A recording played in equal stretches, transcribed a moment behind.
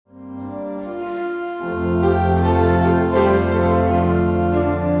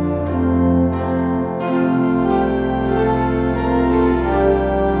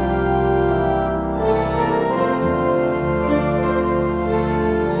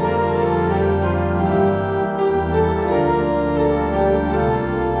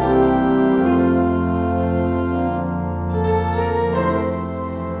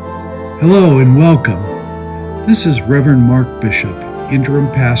Hello and welcome. This is Reverend Mark Bishop, interim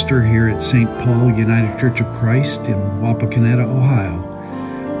pastor here at St. Paul United Church of Christ in Wapakoneta, Ohio,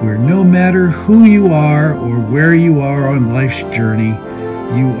 where no matter who you are or where you are on life's journey,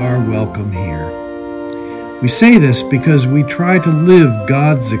 you are welcome here. We say this because we try to live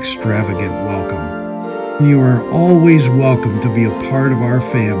God's extravagant welcome. You are always welcome to be a part of our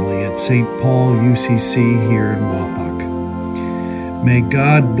family at St. Paul UCC here in Wapak. May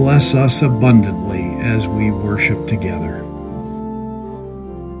God bless us abundantly as we worship together.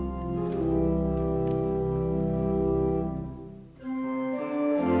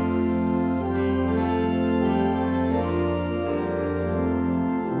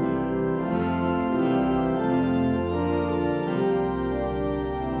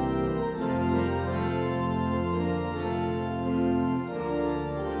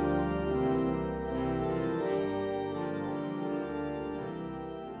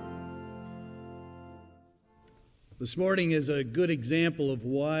 This morning is a good example of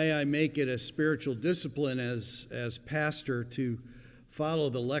why I make it a spiritual discipline as pastor to follow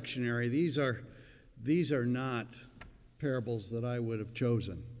the lectionary. These are not parables that I would have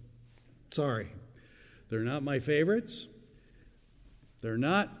chosen. Sorry. They're not my favorites. They're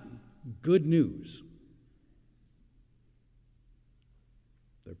not good news.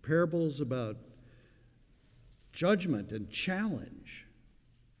 They're parables about judgment and challenge.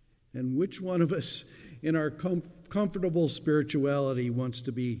 And which one of us in our comfortable spirituality wants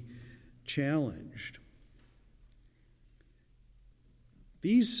to be challenged?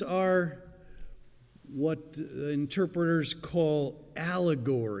 These are what interpreters call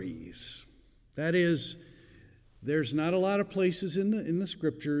allegories. That is, there's not a lot of places in the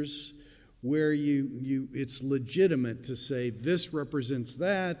scriptures where it's legitimate to say this represents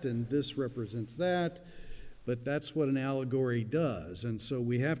that and this represents that. But that's what an allegory does. And so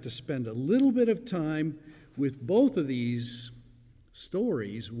we have to spend a little bit of time with both of these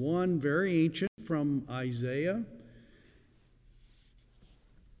stories. One very ancient from Isaiah,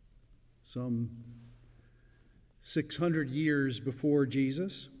 some 600 years before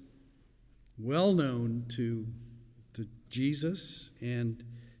Jesus, well known to Jesus and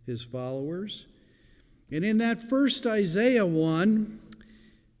his followers. And in that first Isaiah one,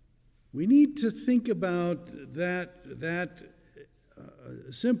 we need to think about that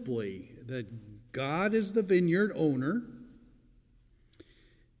simply, that God is the vineyard owner,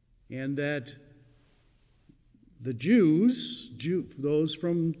 and that the Jews, those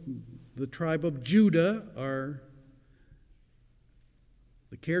from the tribe of Judah, are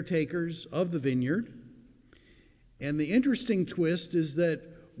the caretakers of the vineyard. And the interesting twist is that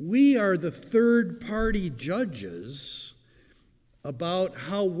we are the third-party judges about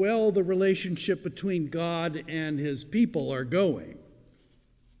how well the relationship between God and his people are going.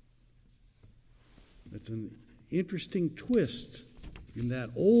 It's an interesting twist in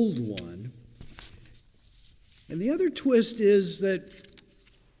that old one. And the other twist is that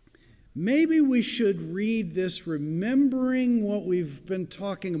maybe we should read this remembering what we've been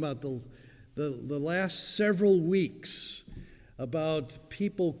talking about the last several weeks about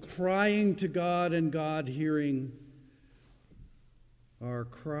people crying to God and God hearing our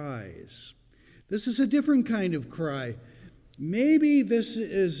cries. This is a different kind of cry. Maybe this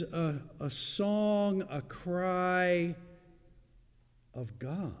is a song, a cry of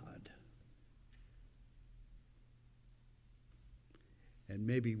God. And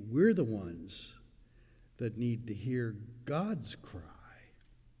maybe we're the ones that need to hear God's cry.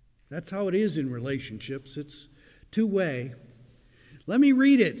 That's how it is in relationships. It's two-way. Let me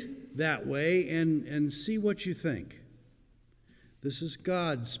read it that way and see what you think. This is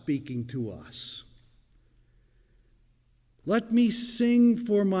God speaking to us. Let me sing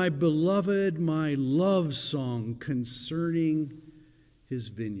for my beloved my love song concerning his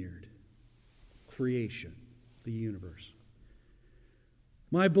vineyard, creation, the universe.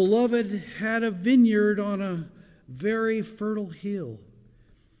 My beloved had a vineyard on a very fertile hill.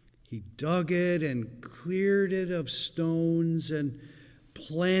 He dug it and cleared it of stones and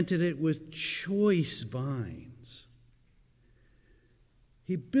planted it with choice vines.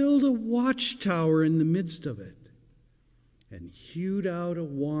 He built a watchtower in the midst of it and hewed out a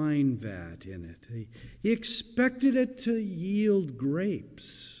wine vat in it. He expected it to yield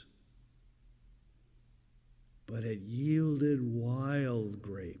grapes. but it yielded wild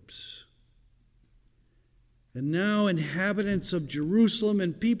grapes. And now, inhabitants of Jerusalem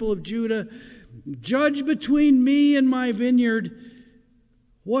and people of Judah, judge between me and my vineyard.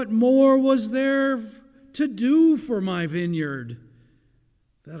 What more was there to do for my vineyard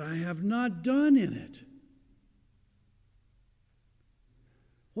that I have not done in it?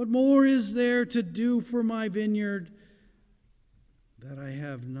 What more is there to do for my vineyard that I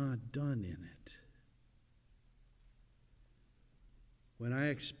have not done in it? When I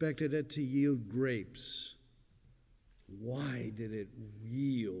expected it to yield grapes, why did it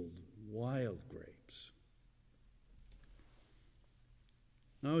yield wild grapes?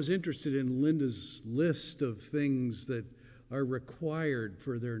 Now, I was interested in Linda's list of things that are required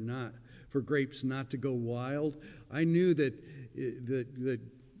for grapes not to go wild. I knew that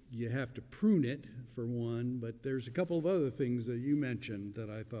you have to prune it, for one, but there's a couple of other things that you mentioned that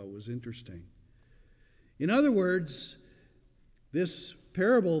I thought was interesting. In other words, this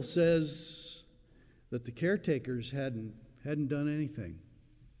parable says that the caretakers hadn't done anything.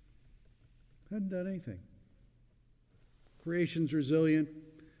 Hadn't done anything. Creation's resilient.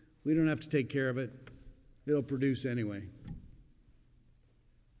 We don't have to take care of it. It'll produce anyway.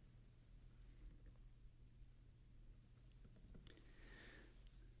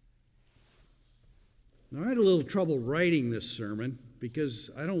 Now, I had a little trouble writing this sermon because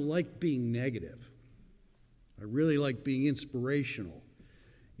I don't like being negative. I really like being inspirational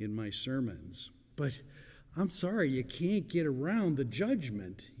in my sermons. But I'm sorry, you can't get around the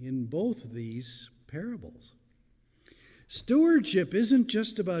judgment in both of these parables. Stewardship isn't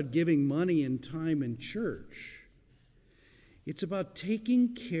just about giving money and time in church. It's about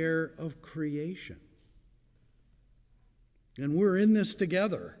taking care of creation. And we're in this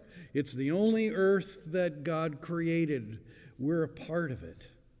together. It's the only earth that God created. We're a part of it.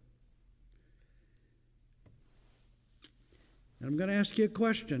 And I'm going to ask you a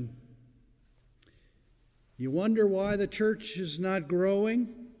question. You wonder why the church is not growing?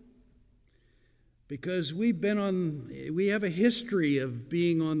 Because we have a history of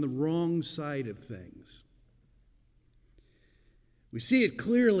being on the wrong side of things. We see it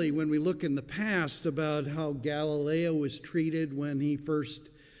clearly when we look in the past about how Galileo was treated when he first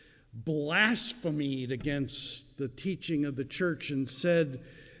blasphemed against the teaching of the church and said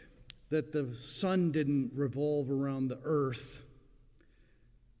that the sun didn't revolve around the earth,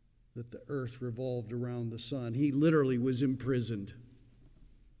 that the earth revolved around the sun. He literally was imprisoned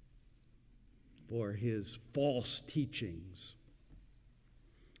for his false teachings.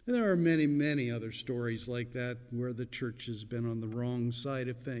 And there are many, many other stories like that where the church has been on the wrong side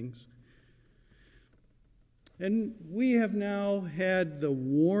of things. And we have now had the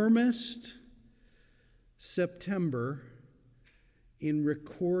warmest September in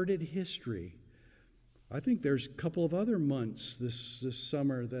recorded history. I think there's a couple of other months this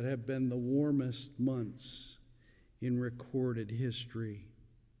summer that have been the warmest months in recorded history.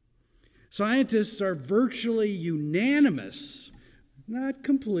 Scientists are virtually unanimous, not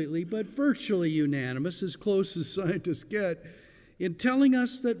completely, but virtually unanimous, as close as scientists get, in telling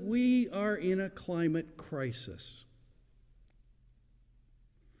us that we are in a climate crisis.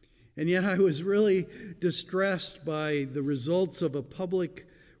 And yet I was really distressed by the results of a public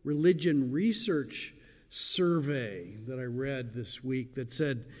religion research survey that I read this week that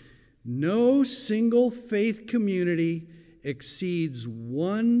said no single faith community exceeds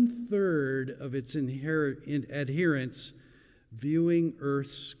 1/3 of its adherents viewing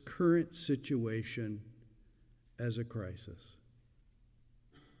Earth's current situation as a crisis.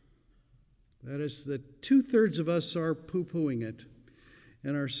 That is, that 2/3 of us are poo-pooing it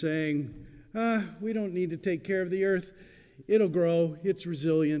and are saying, we don't need to take care of the earth. It'll grow. It's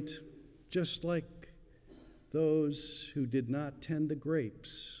resilient. Just like those who did not tend the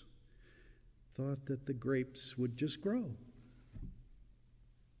grapes thought that the grapes would just grow.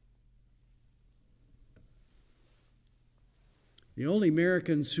 The only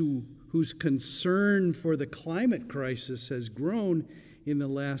Americans whose concern for the climate crisis has grown in the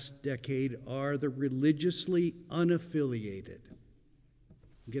last decade are the religiously unaffiliated.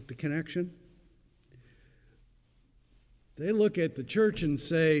 Get the connection? They look at the church and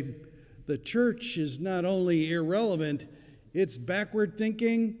say, the church is not only irrelevant, it's backward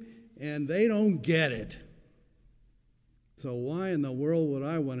thinking, and they don't get it. So why in the world would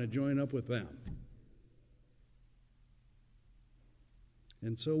I want to join up with them?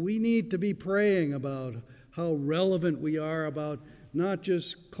 And so we need to be praying about how relevant we are about not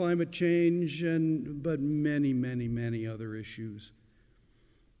just climate change, but many, many, many other issues.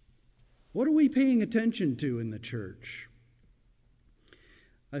 What are we paying attention to in the church?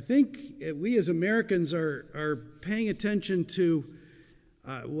 I think we as Americans are paying attention to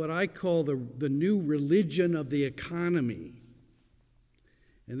what I call the new religion of the economy.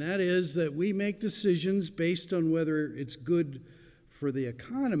 And that is that we make decisions based on whether it's good for the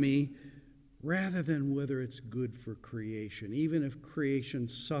economy rather than whether it's good for creation. Even if creation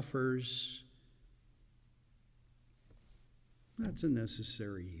suffers, that's a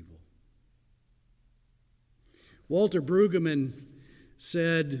necessary evil. Walter Brueggemann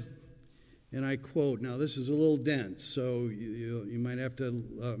said, and I quote, now this is a little dense, so you might have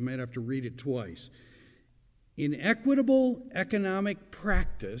to read it twice. Inequitable economic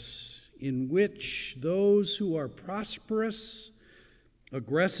practice in which those who are prosperous,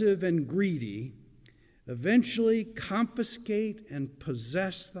 aggressive, and greedy eventually confiscate and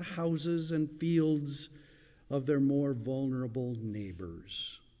possess the houses and fields of their more vulnerable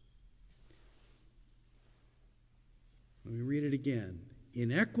neighbors. Let me read it again.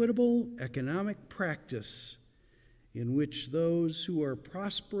 Inequitable economic practice in which those who are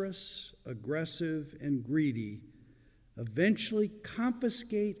prosperous, aggressive, and greedy eventually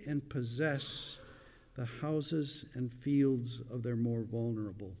confiscate and possess the houses and fields of their more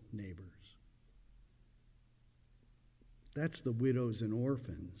vulnerable neighbors. That's the widows and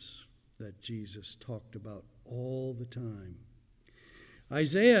orphans that Jesus talked about all the time.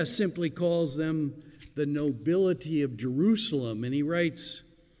 Isaiah simply calls them the nobility of Jerusalem, and he writes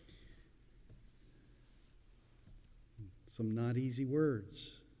some not easy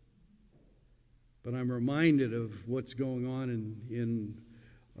words. But I'm reminded of what's going on in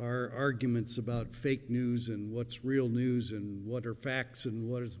our arguments about fake news and what's real news and what are facts and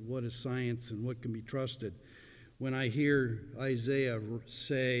what is science and what can be trusted. When I hear Isaiah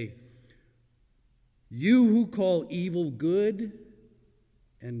say, "You who call evil good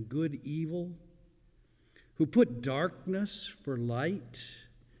and good evil, who put darkness for light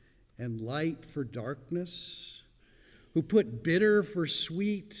and light for darkness, who put bitter for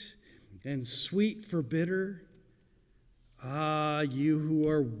sweet and sweet for bitter, ah, you who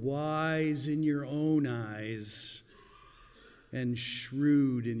are wise in your own eyes and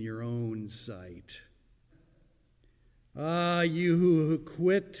shrewd in your own sight. Ah, you who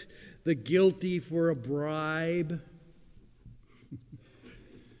acquit the guilty for a bribe."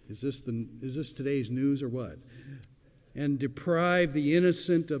 Is this today's news or what? "And deprive the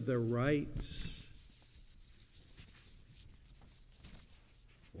innocent of their rights."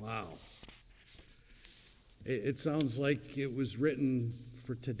 Wow. It sounds like it was written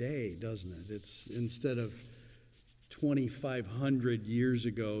for today, doesn't it? It's instead of 2,500 years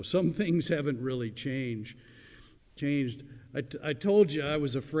ago. Some things haven't really changed. I told you I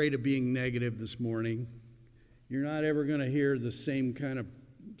was afraid of being negative this morning. You're not ever going to hear the same kind of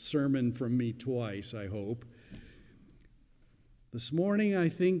sermon from me twice, I hope. This morning, I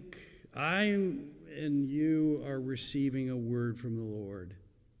think I and you are receiving a word from the Lord.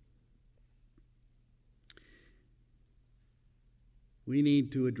 We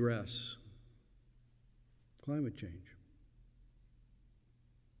need to address climate change.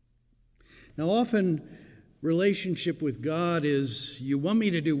 Now, often, relationship with God is, you want me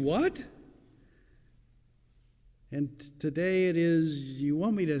to do what? And today it is, you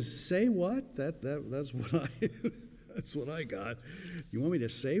want me to say what? That's what I got. You want me to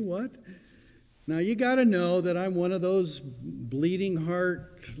say what? Now you got to know that I'm one of those bleeding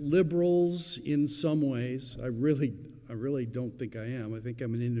heart liberals in some ways. I really don't think I am. I think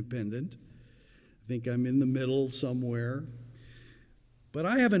I'm an independent. I think I'm in the middle somewhere. But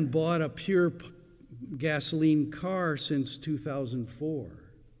I haven't bought a pure gasoline car since 2004.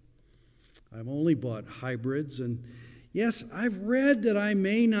 I've only bought hybrids, and yes, I've read that I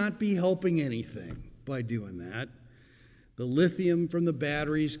may not be helping anything by doing that. The lithium from the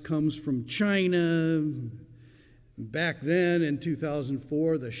batteries comes from China. Back then, in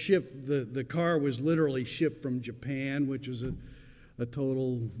 2004, the car was literally shipped from Japan, which was a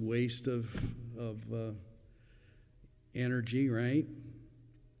total waste of energy, right?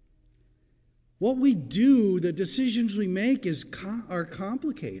 What we do, the decisions we make are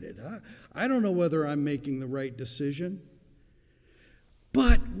complicated. I don't know whether I'm making the right decision,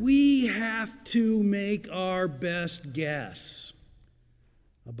 but we have to make our best guess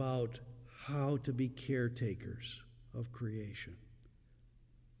about how to be caretakers of creation.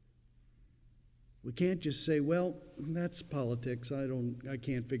 We can't just say, well, that's politics. I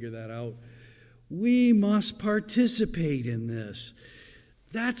can't figure that out. We must participate in this.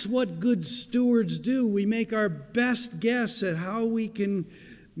 That's what good stewards do. We make our best guess at how we can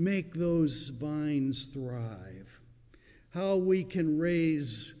make those vines thrive, how we can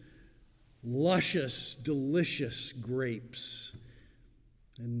raise luscious, delicious grapes,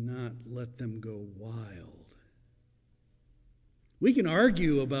 and not let them go wild. We can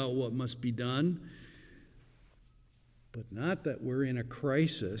argue about what must be done, but not that we're in a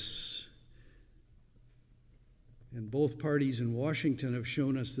crisis. And both parties in Washington have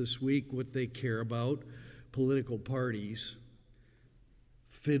shown us this week what they care about, political parties,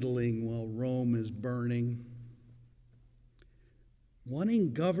 fiddling while Rome is burning.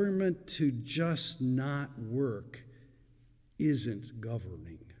 Wanting government to just not work isn't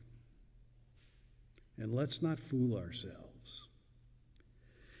governing. And let's not fool ourselves.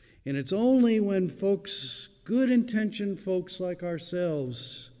 And it's only when good-intentioned folks like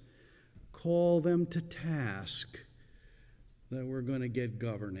ourselves call them to task that we're going to get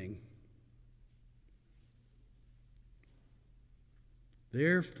governing.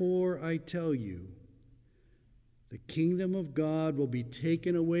 Therefore, I tell you, the kingdom of God will be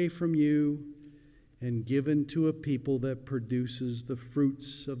taken away from you and given to a people that produces the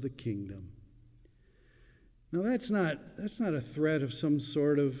fruits of the kingdom. Now, that's not a threat of some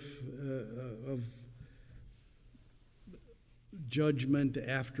sort of judgment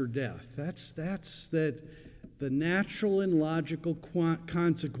after death. That's that the natural and logical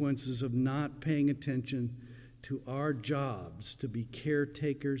consequences of not paying attention to our jobs to be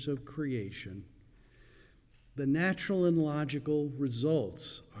caretakers of creation. The natural and logical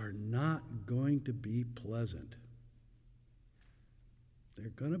results are not going to be pleasant.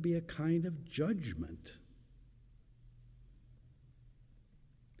 They're going to be a kind of judgment.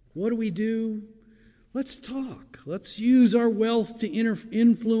 What do? Let's talk. Let's use our wealth to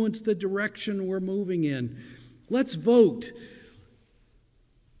influence the direction we're moving in. Let's vote.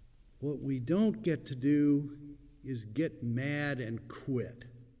 What we don't get to do is get mad and quit.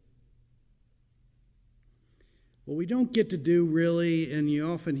 What we don't get to do really, and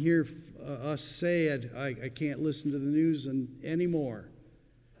you often hear us say it, I can't listen to the news anymore.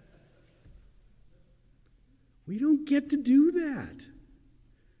 We don't get to do that.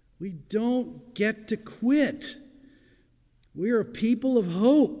 We don't get to quit. We are a people of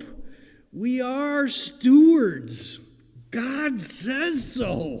hope. We are stewards. God says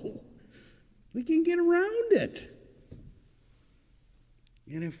so. We can get around it.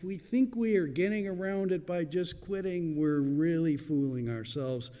 And if we think we are getting around it by just quitting, we're really fooling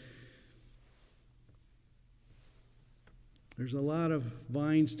ourselves. There's a lot of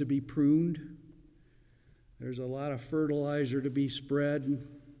vines to be pruned. There's a lot of fertilizer to be spread.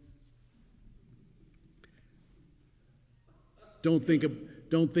 Don't think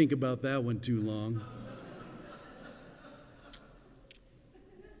about that one too long.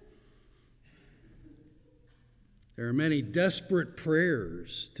 There are many desperate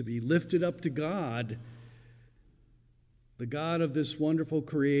prayers to be lifted up to God, the God of this wonderful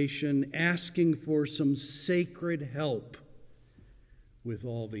creation, asking for some sacred help with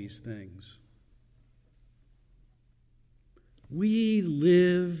all these things. We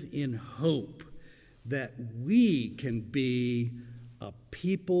live in hope that we can be a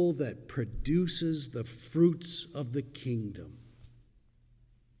people that produces the fruits of the kingdom.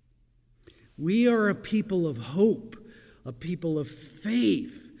 We are a people of hope, a people of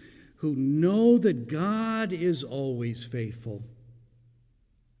faith, who know that God is always faithful.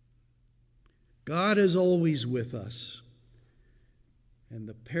 God is always with us. And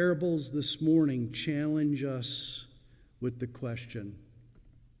the parables this morning challenge us with the question,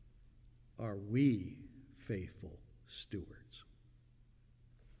 are we faithful stewards?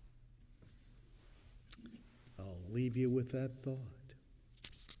 I'll leave you with that thought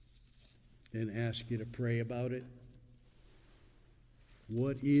and ask you to pray about it.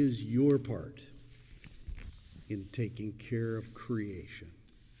 What is your part in taking care of creation?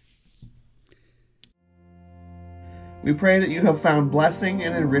 We pray that you have found blessing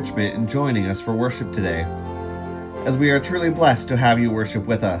and enrichment in joining us for worship today, as we are truly blessed to have you worship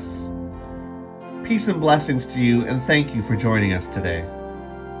with us. Peace and blessings to you, and thank you for joining us today.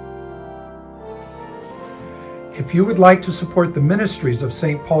 If you would like to support the ministries of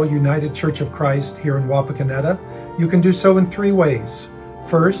St. Paul United Church of Christ here in Wapakoneta, you can do so in 3 ways.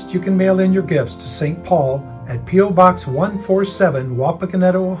 First, you can mail in your gifts to St. Paul at P.O. Box 147,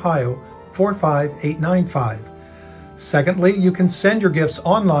 Wapakoneta, Ohio 45895. Secondly, you can send your gifts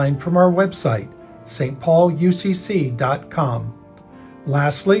online from our website, stpaulucc.com.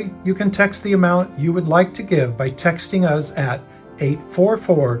 Lastly, you can text the amount you would like to give by texting us at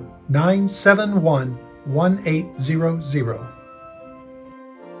 844-971-1800.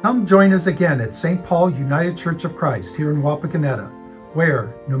 Come join us again at St. Paul United Church of Christ here in Wapakoneta,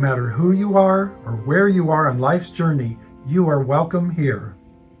 where, no matter who you are or where you are on life's journey, you are welcome here.